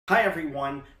Hi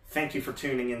everyone, thank you for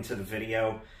tuning into the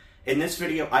video. In this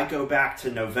video, I go back to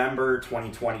November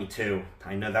 2022.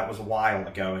 I know that was a while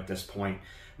ago at this point,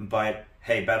 but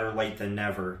hey, better late than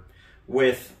never.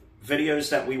 With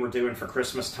videos that we were doing for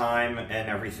Christmas time and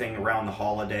everything around the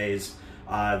holidays,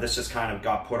 this just kind of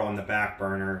got put on the back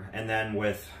burner. And then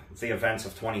with the events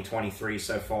of 2023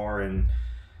 so far and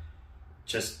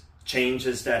just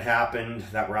changes that happened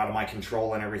that were out of my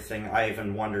control and everything, I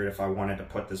even wondered if I wanted to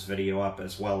put this video up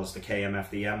as well as the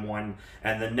KMFDM one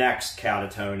and the next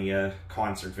Katatonia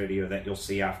concert video that you'll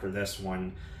see after this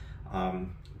one.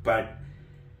 But,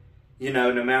 you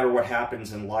know, no matter what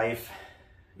happens in life,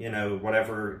 you know,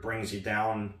 whatever brings you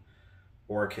down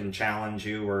or can challenge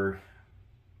you, or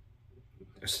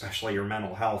especially your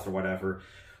mental health or whatever,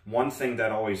 one thing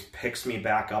that always picks me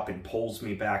back up and pulls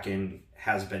me back in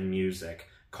has been music.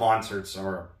 Concerts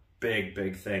are a big,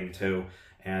 big thing too.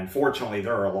 And fortunately,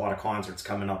 there are a lot of concerts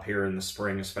coming up here in the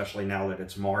spring, especially now that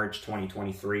it's March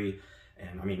 2023.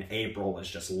 And I mean, April is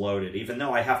just loaded, even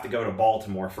though I have to go to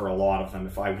Baltimore for a lot of them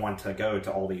if I want to go to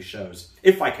all these shows,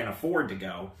 if I can afford to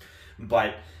go.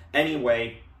 But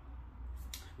anyway,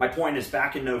 my point is,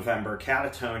 back in November,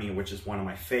 Katatonia, which is one of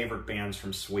my favorite bands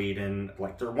from Sweden,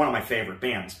 like they're one of my favorite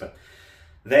bands, but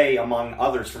they, among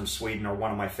others from Sweden, are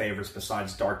one of my favorites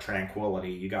besides Dark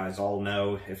Tranquillity. You guys all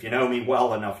know, if you know me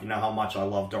well enough, you know how much I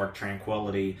love Dark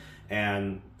Tranquillity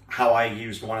and how I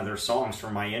used one of their songs for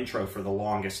my intro for the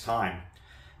longest time.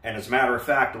 And as a matter of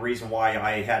fact, the reason why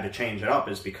I had to change it up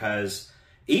is because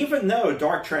even though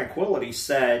Dark Tranquillity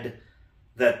said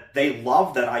that they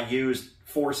love that I used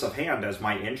Force of Hand as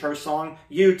my intro song,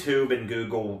 YouTube and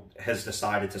Google has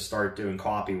decided to start doing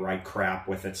copyright crap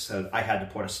with it, so I had to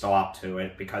put a stop to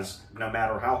it, because no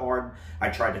matter how hard I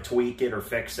tried to tweak it or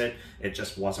fix it, it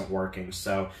just wasn't working.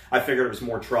 So I figured it was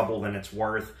more trouble than it's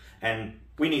worth, and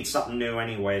we need something new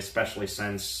anyway, especially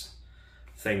since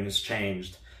things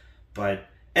changed. But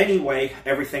anyway,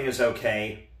 everything is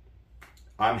okay.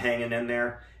 I'm hanging in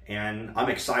there, and I'm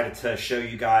excited to show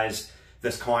you guys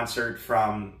this concert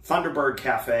from Thunderbird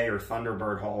Cafe or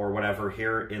Thunderbird Hall or whatever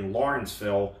here in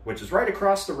Lawrenceville, which is right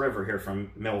across the river here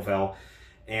from Millville.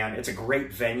 And it's a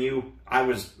great venue. I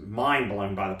was mind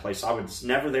blown by the place. I was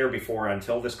never there before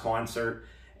until this concert,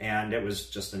 and it was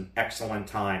just an excellent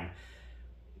time.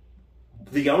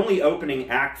 The only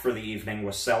opening act for the evening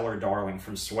was Cellar Darling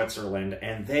from Switzerland,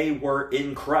 and they were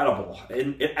incredible,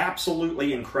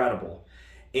 absolutely incredible.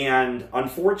 And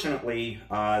unfortunately,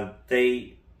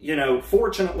 fortunately,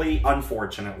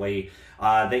 unfortunately,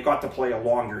 they got to play a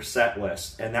longer set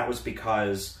list, and that was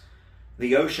because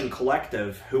the Ocean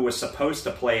Collective, who was supposed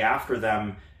to play after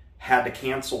them, had to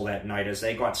cancel that night as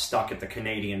they got stuck at the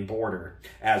Canadian border,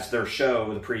 as their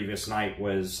show the previous night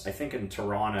was, I think, in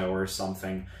Toronto or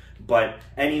something. But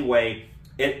anyway,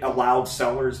 it allowed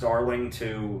Cellar Darling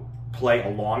to play a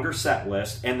longer set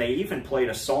list, and they even played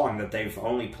a song that they've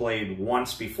only played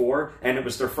once before, and it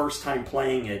was their first time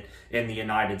playing it in the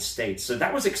United States. So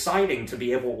that was exciting to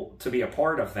be able to be a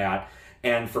part of that,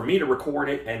 and for me to record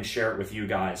it and share it with you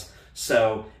guys.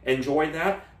 So enjoy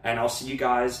that, and I'll see you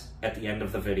guys at the end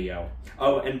of the video.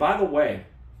 Oh, and by the way,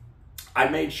 I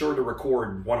made sure to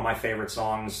record one of my favorite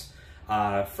songs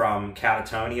from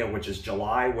Katatonia, which is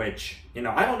July, which, you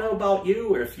know, I don't know about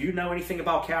you, or if you know anything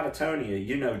about Katatonia,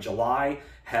 you know July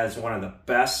has one of the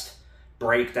best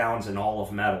breakdowns in all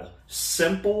of metal.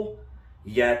 Simple,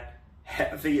 yet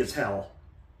heavy as hell.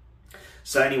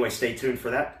 So anyway, stay tuned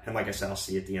for that, and like I said, I'll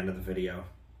see you at the end of the video.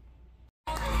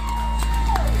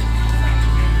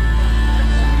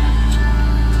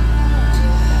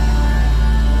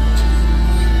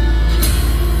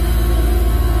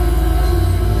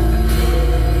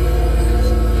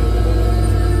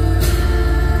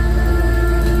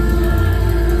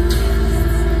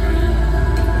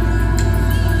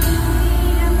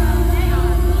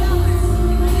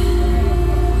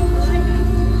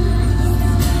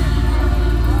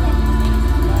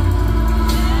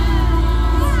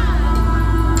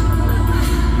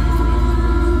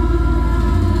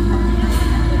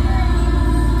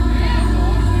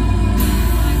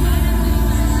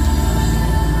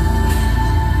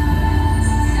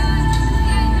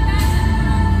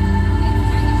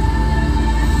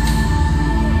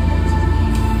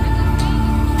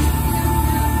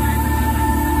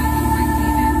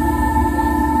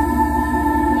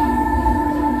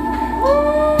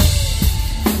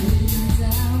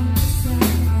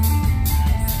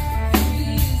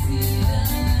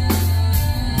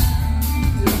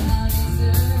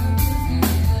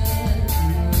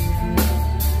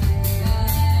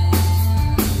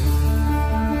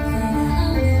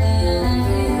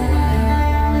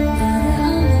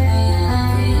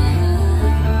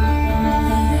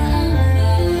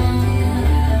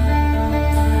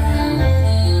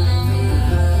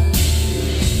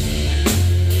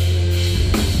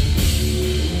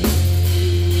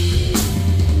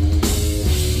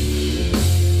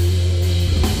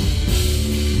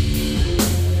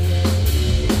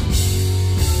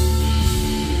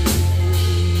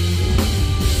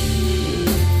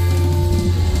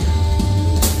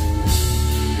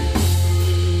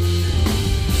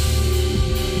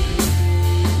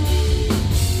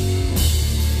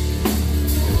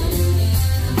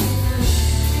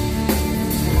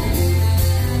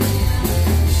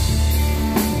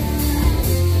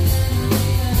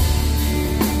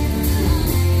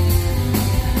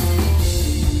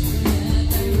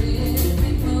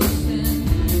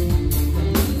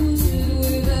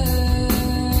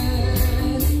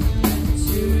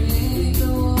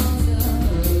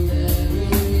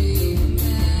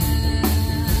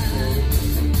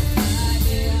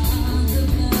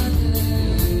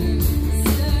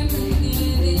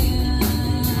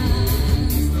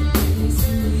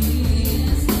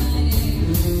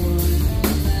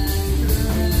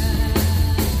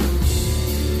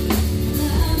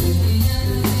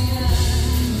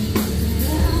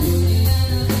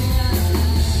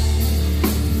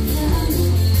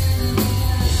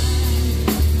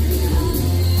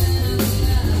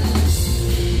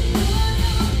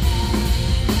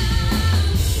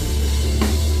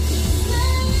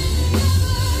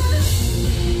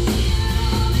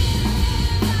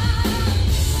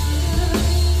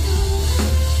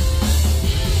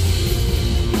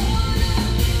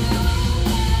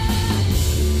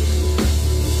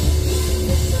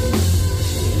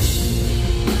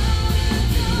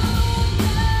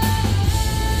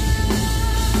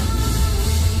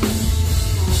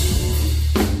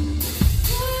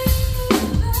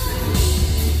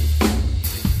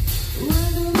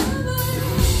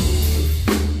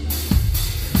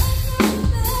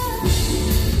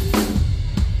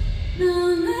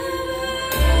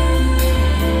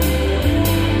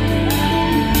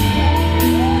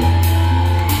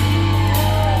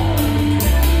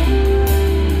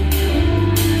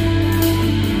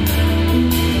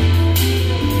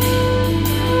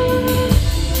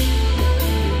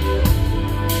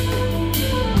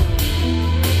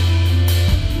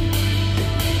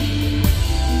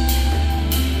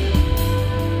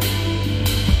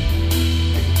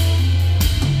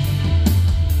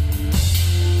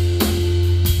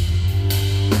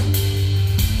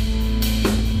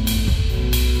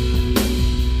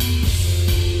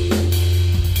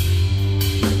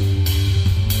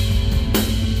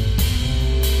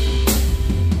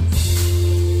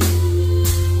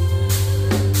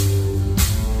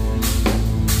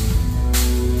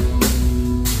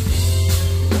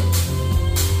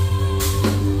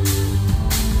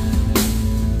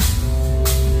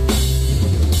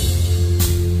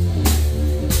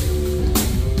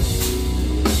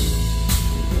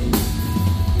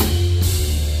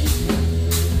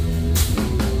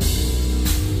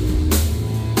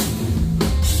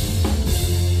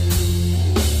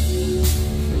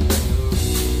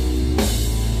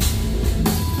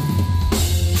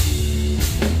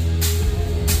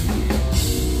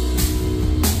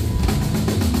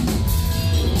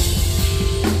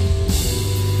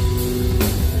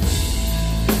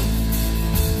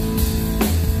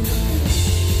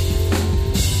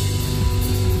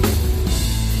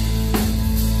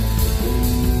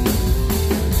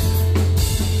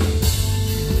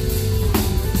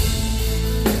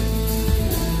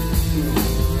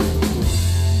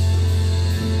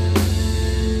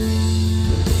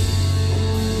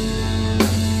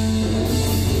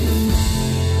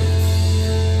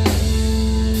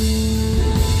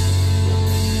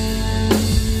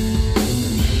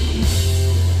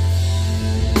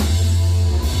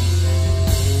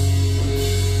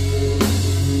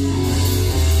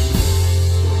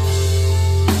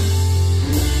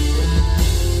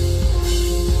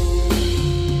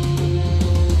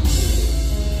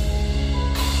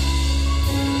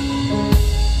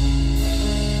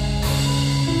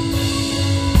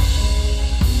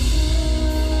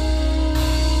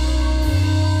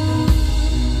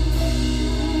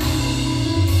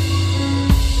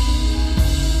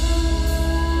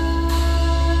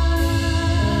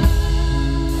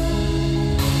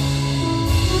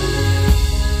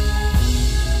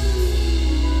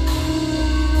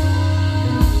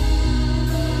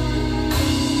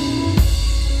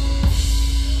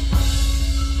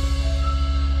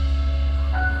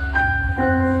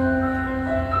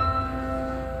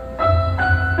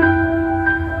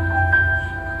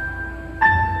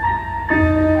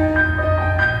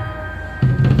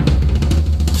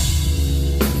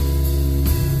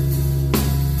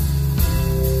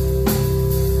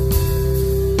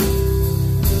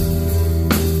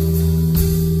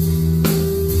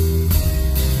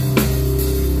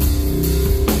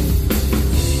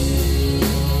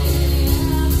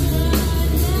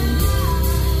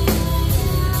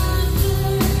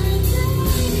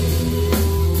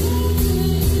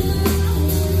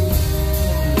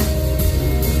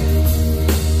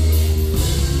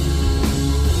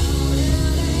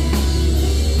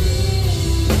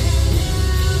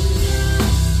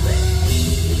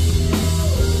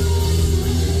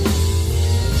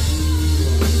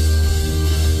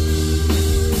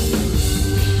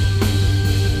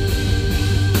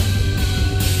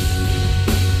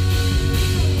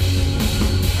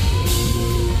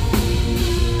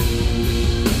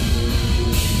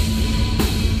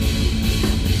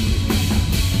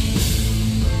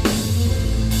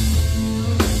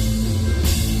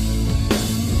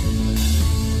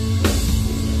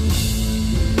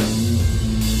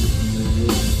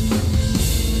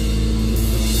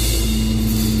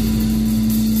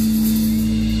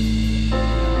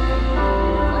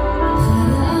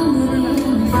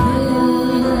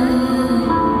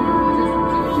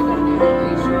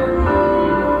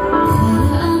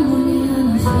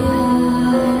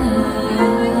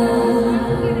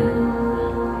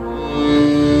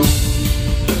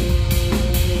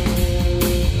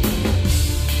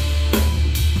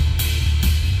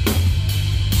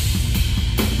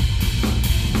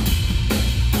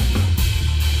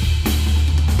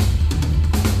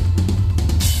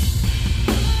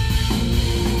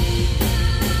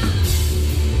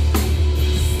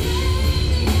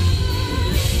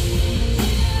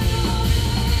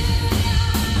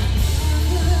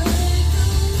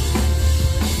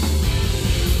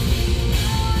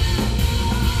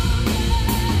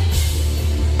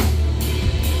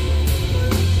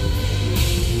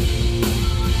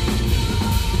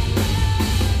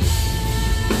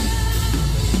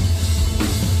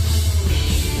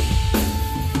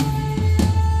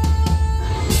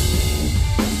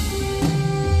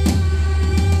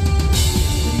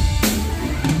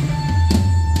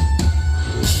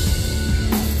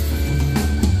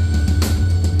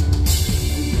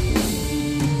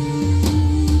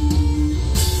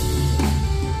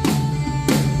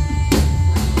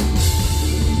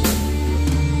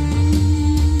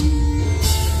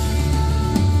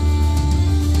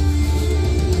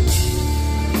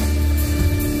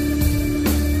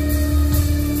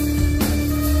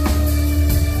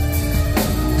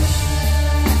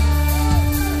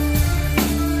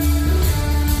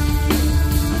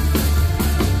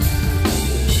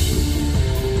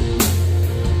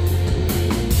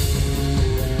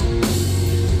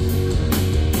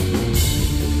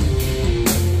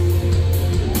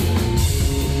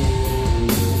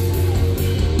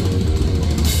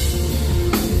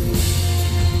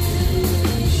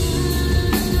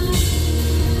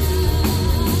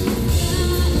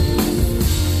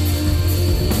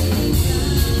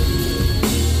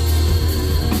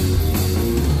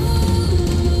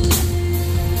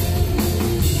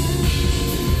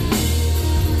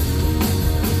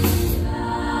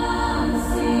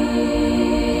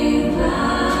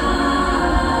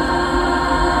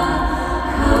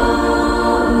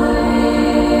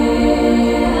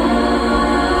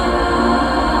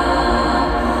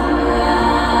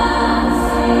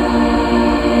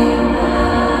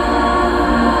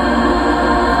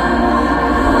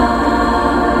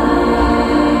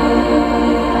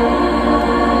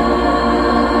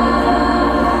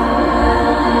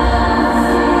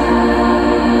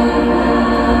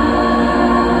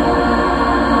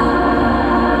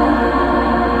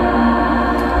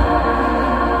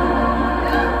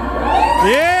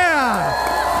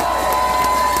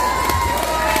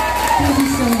 Thank you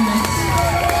so much.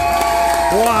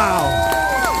 Wow.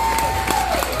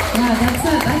 Wow,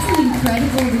 that's an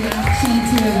incredible reaction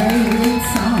to a very rude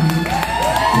song.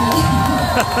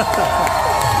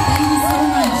 Thank you so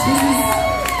much.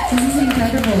 This is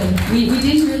incredible. We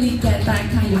didn't really get that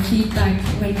kind of feedback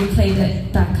when we played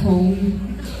it back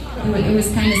home. It was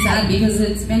kind of sad because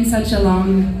it's been such a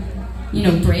long,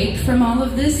 break from all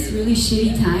of this really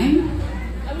shitty time.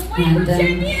 And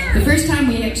the first time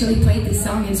we actually played this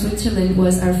song in Switzerland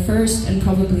was our first and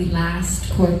probably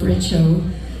last corporate show.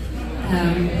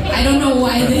 I don't know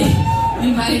why they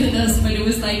invited us, but it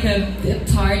was like a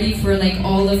party for like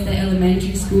all of the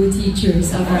elementary school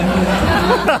teachers of our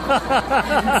hometown.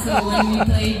 And so when we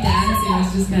played dance, it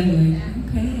was just kind of like,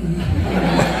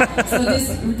 okay. So this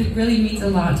really means a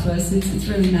lot to us. It's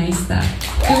really nice that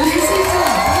it was received so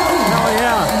well. Oh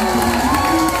yeah.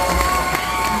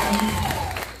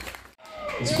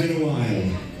 It's been a while.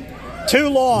 Too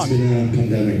long. It's been a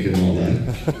pandemic and all that.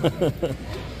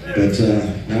 But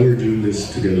now we're doing this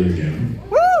together again.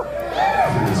 Woo!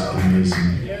 That's amazing.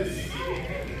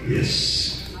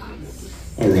 Yes.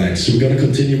 Alright, so we're gonna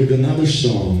continue with another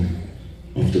song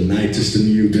of the Night is the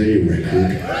New Day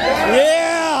record. Yeah!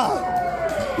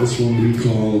 This one we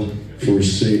call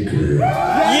Forsaker.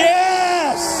 Yes!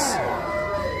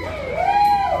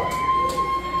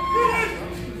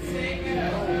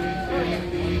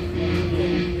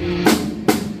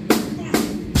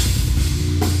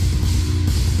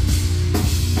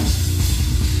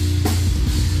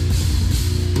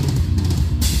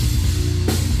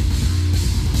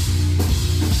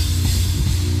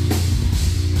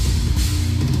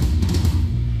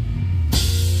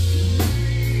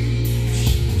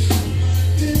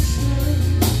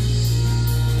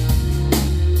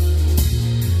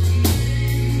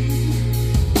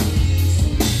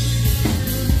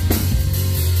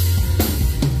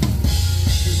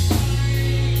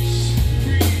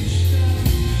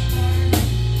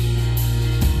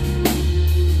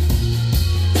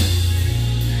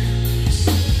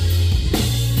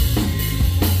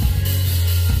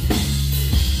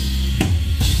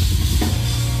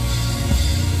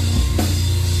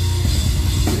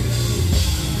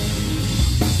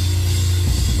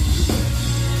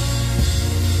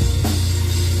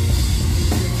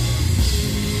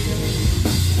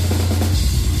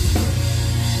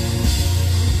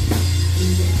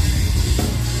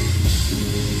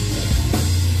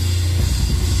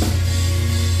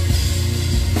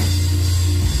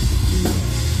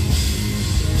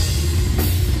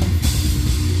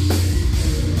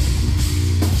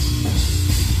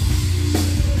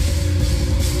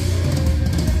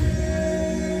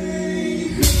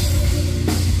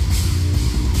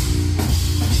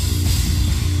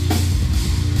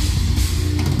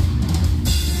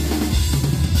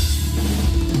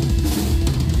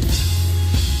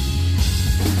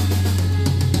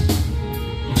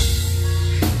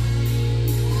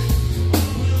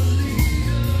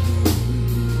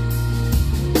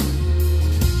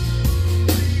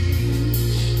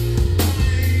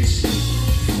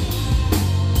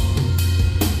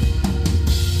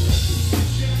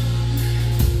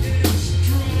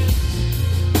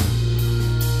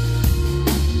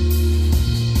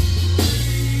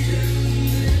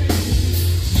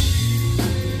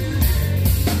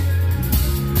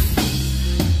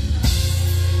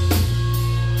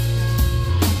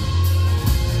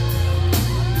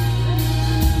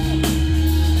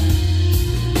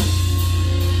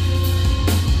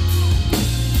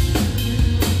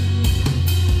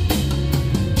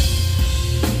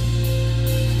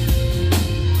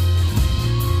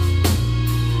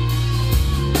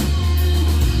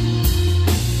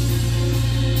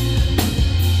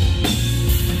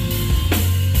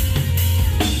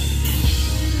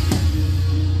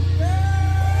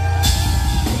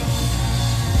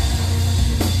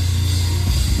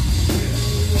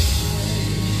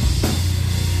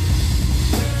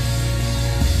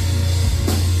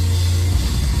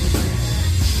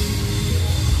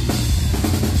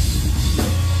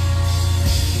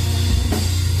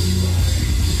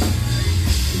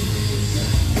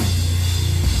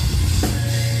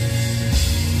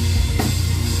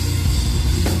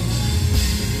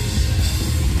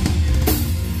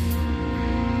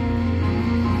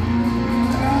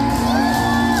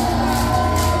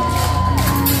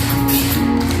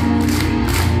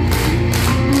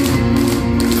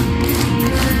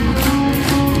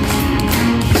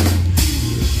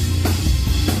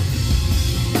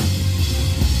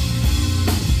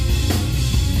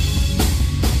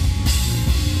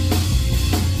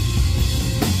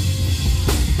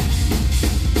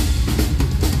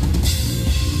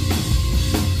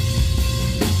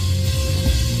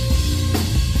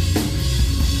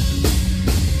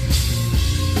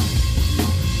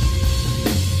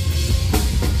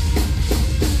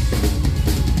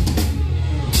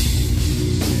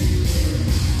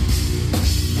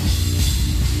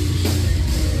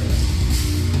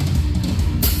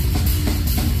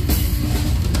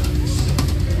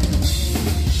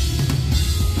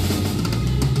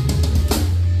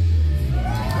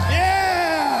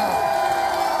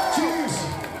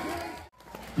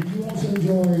 Did you also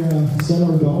enjoy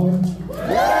Cellar Darling?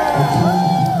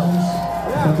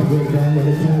 That's a great band, but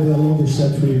they played a longer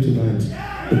set for you tonight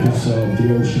because of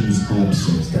the ocean's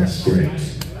absence. That's great.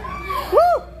 Woo!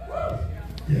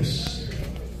 Yes.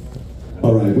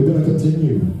 All right, we're gonna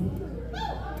continue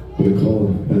with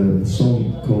a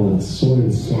song called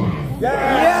Soil Song.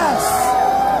 Yes!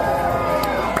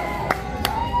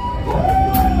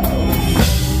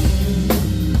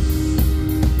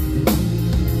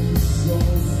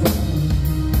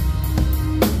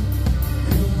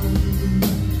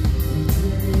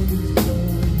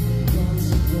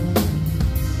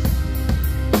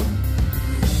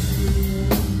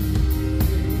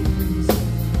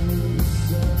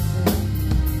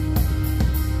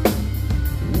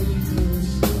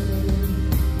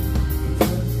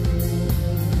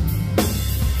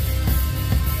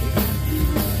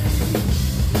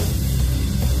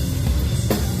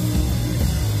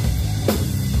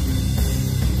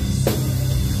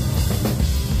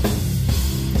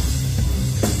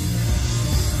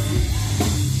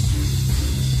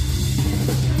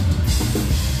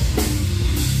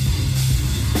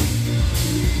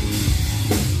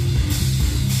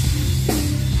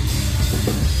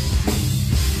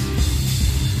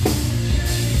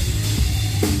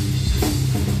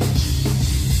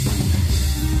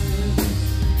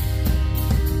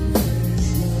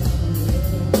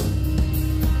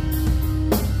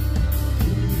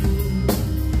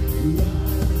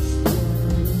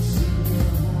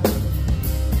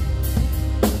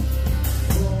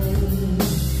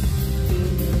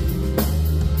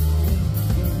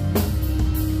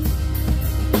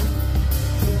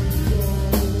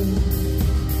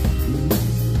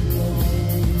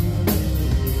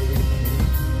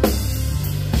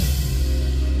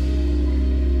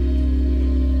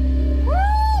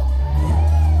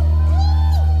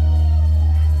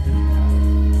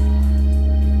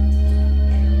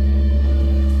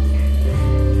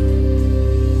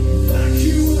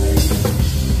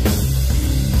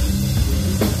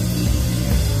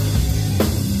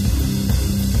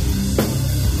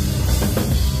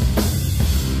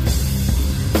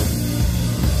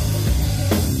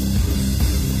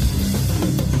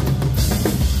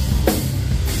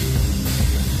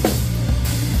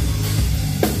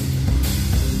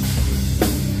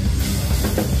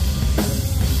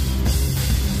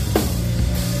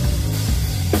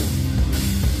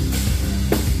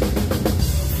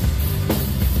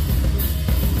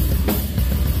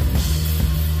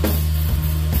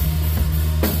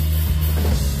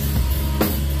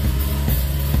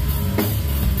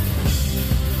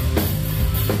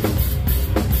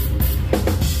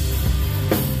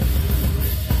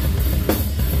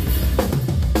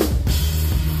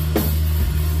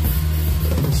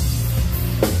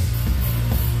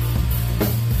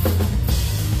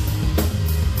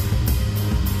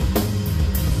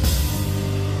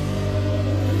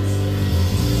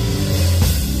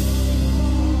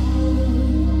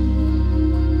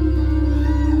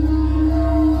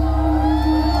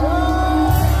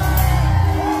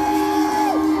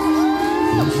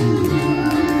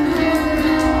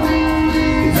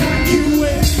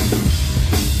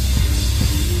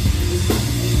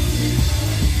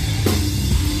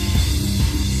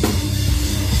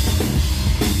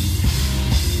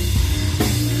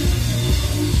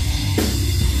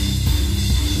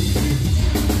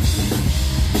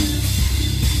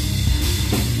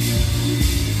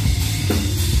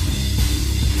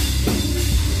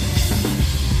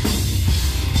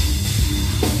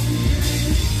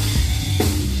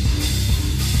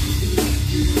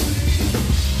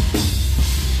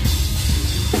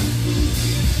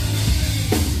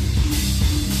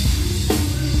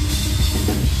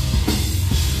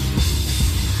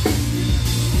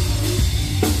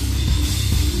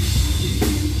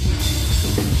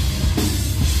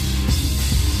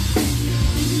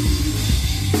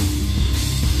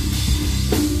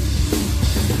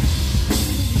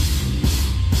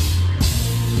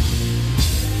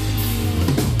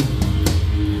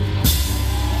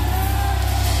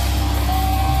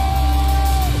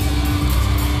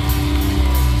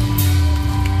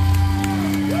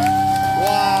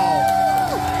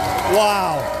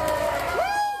 Wow.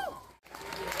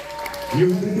 You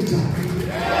having a good time?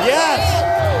 Yes.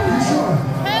 Are you sure?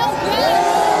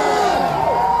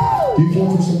 Do you care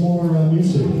for some more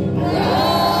music? We're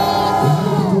looking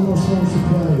for more songs to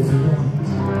play if you want.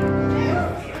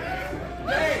 Yes.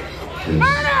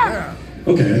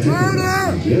 Okay, I think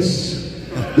that's yes.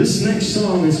 This next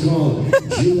song is called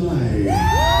July.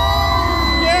 Yeah.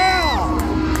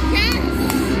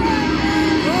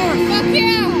 Fuck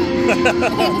yeah!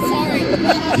 Sorry.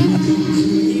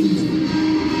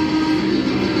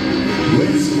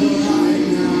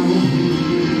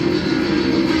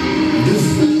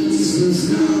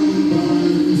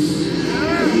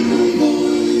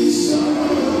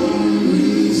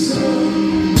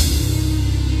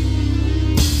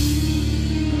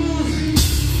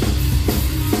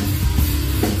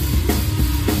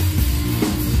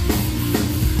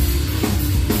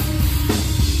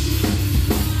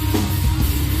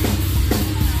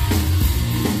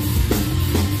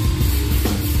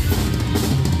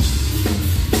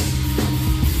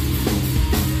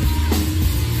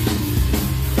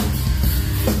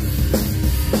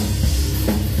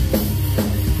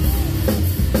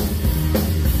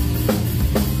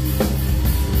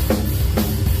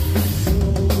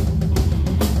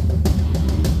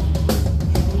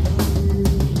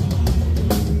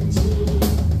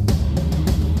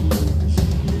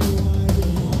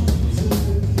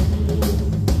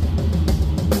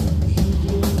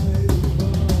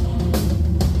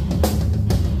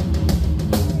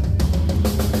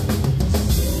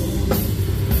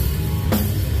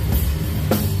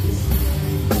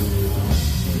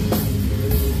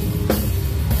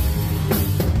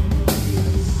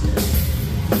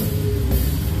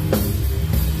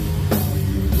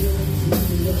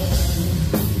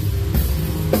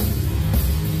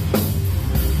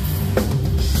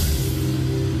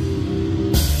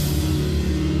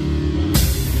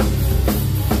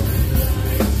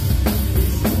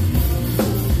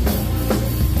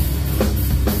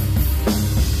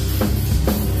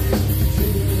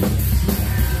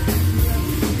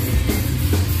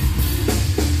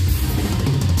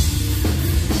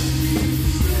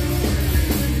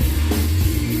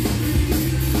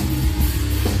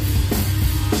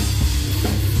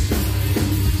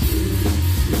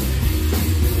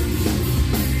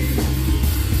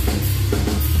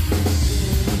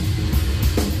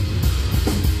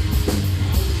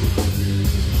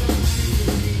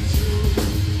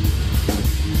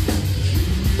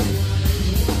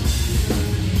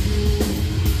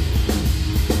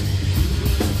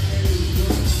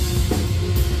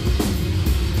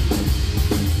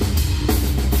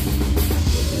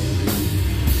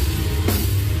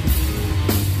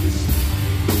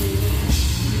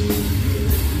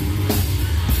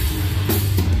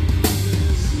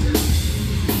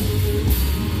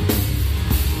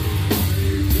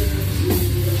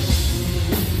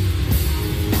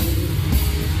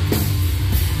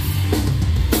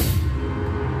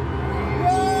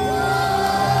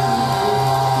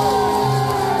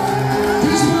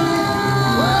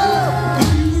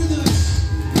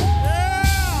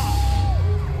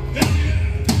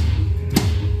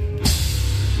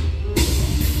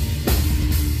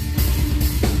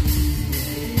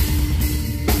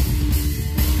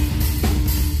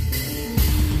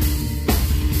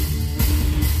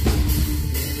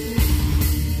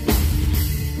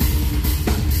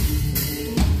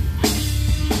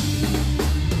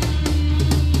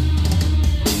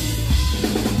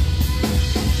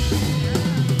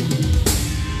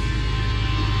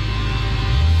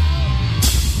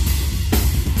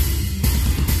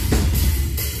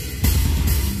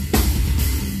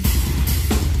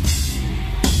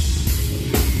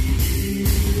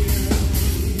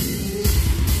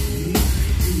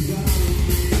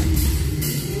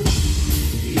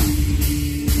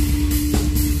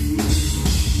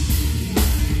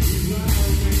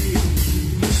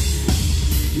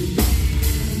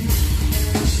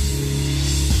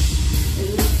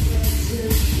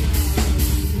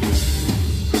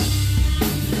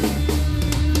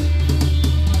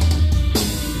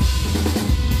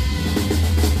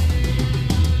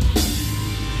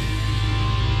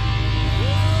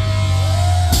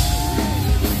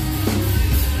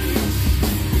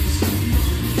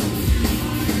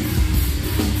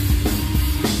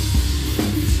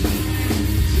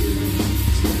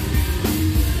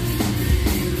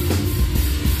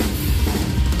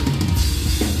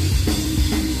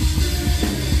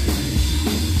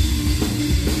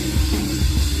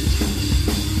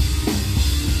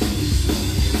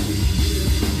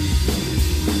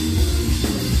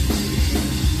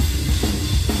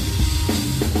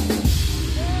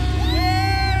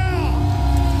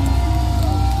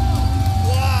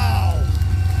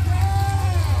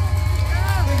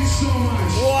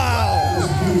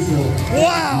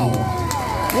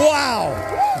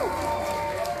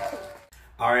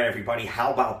 everybody,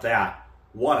 how about that?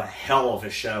 What a hell of a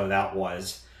show that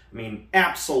was. I mean,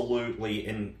 absolutely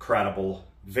incredible.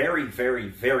 Very, very,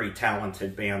 very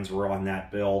talented bands were on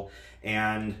that bill.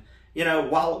 And, you know,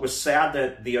 while it was sad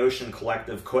that the Ocean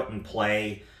Collective couldn't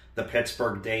play the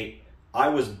Pittsburgh date, I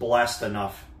was blessed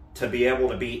enough to be able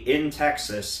to be in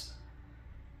Texas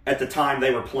at the time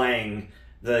they were playing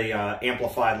the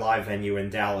Amplified Live venue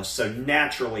in Dallas. So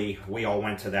naturally, we all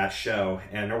went to that show,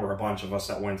 and there were a bunch of us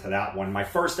that went to that one. My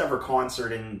first ever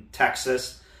concert in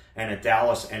Texas and at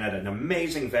Dallas, and at an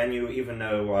amazing venue, even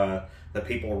though the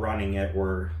people running it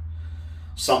were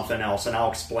something else, and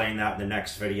I'll explain that in the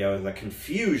next video, the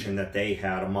confusion that they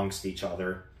had amongst each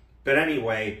other. But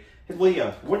anyway,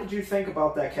 Leah, what did you think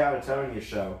about that Katatonia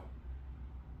show?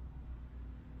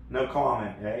 No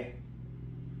comment, eh?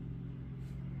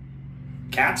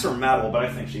 Cats are metal, but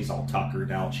I think she's all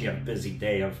tuckered out. She had a busy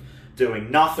day of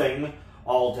doing nothing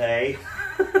all day.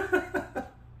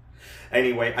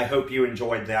 Anyway, I hope you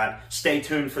enjoyed that. Stay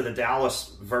tuned for the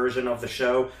Dallas version of the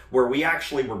show, where we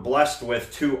actually were blessed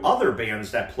with 2 other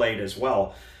bands that played as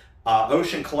well.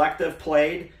 Ocean Collective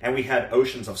played, and we had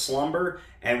Oceans of Slumber,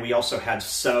 and we also had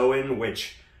Soen,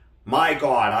 which, my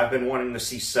God, I've been wanting to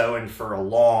see Soen for a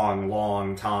long,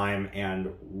 long time,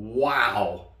 and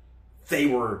wow, they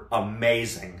were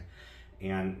amazing.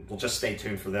 And we'll just stay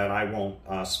tuned for that. I won't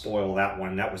spoil that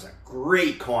one. That was a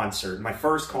great concert. My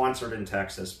first concert in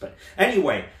Texas. But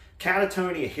anyway,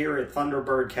 Katatonia here at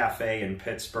Thunderbird Cafe in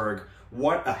Pittsburgh.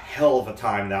 What a hell of a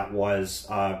time that was.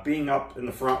 Being up in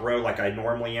the front row like I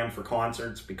normally am for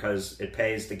concerts, because it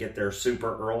pays to get there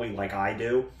super early like I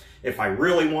do. If I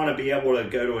really want to be able to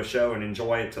go to a show and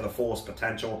enjoy it to the fullest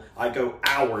potential, I go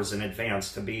hours in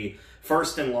advance to be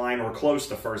first in line or close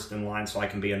to first in line so I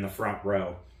can be in the front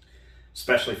row.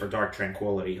 Especially for Dark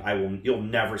Tranquility. You'll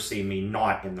never see me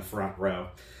not in the front row.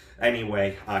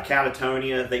 Anyway,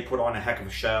 Katatonia, they put on a heck of a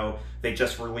show. They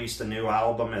just released a new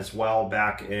album as well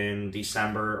back in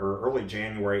December or early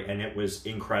January, and it was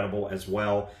incredible as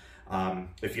well.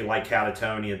 If you like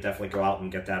Katatonia, definitely go out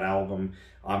and get that album.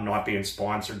 I'm not being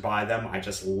sponsored by them. I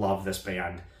just love this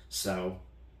band. So,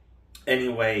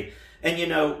 anyway, and you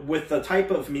know, with the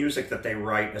type of music that they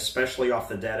write, especially off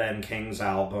the Dead End Kings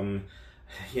album,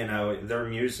 you know, their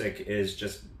music is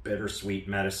just bittersweet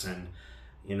medicine.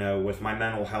 You know, with my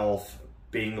mental health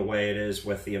being the way it is,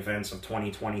 with the events of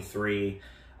 2023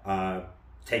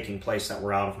 taking place that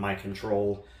were out of my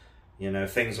control, you know,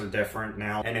 things are different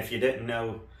now. And if you didn't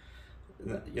know,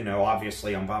 you know,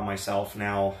 obviously I'm by myself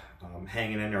now,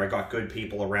 hanging in there. I got good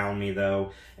people around me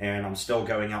though, and I'm still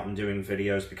going out and doing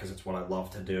videos because it's what I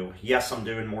love to do. Yes, I'm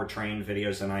doing more train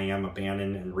videos than I am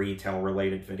abandoned and retail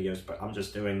related videos, but I'm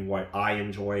just doing what I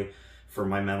enjoy for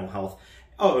my mental health.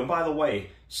 Oh, and by the way,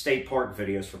 state park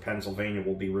videos for Pennsylvania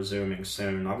will be resuming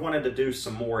soon. I wanted to do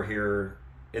some more here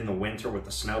in the winter with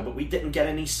the snow, but we didn't get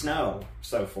any snow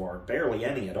so far. Barely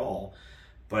any at all.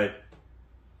 But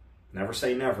never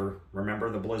say never.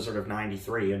 Remember the blizzard of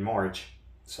 '93 in March.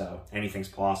 So anything's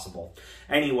possible.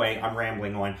 Anyway, I'm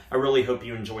rambling on. I really hope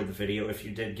you enjoyed the video. If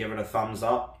you did, give it a thumbs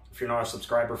up. If you're not a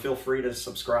subscriber, feel free to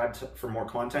subscribe for more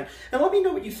content. And let me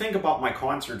know what you think about my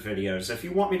concert videos. If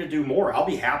you want me to do more, I'll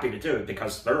be happy to do it,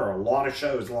 because there are a lot of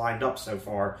shows lined up so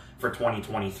far for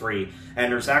 2023.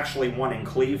 And there's actually one in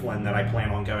Cleveland that I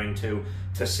plan on going to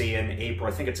see in April.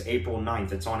 I think it's April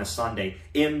 9th. It's on a Sunday.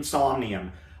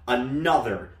 Insomnium.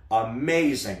 Another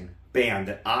amazing band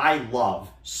that I love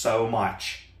so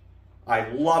much. I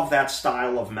love that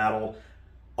style of metal.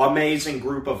 Amazing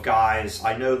group of guys.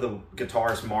 I know the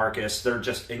guitarist Marcus. They're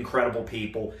just incredible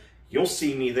people. You'll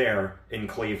see me there in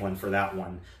Cleveland for that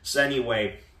one. So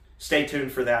anyway, stay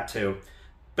tuned for that too.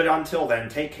 But until then,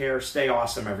 take care. Stay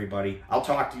awesome, everybody. I'll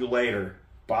talk to you later.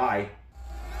 Bye.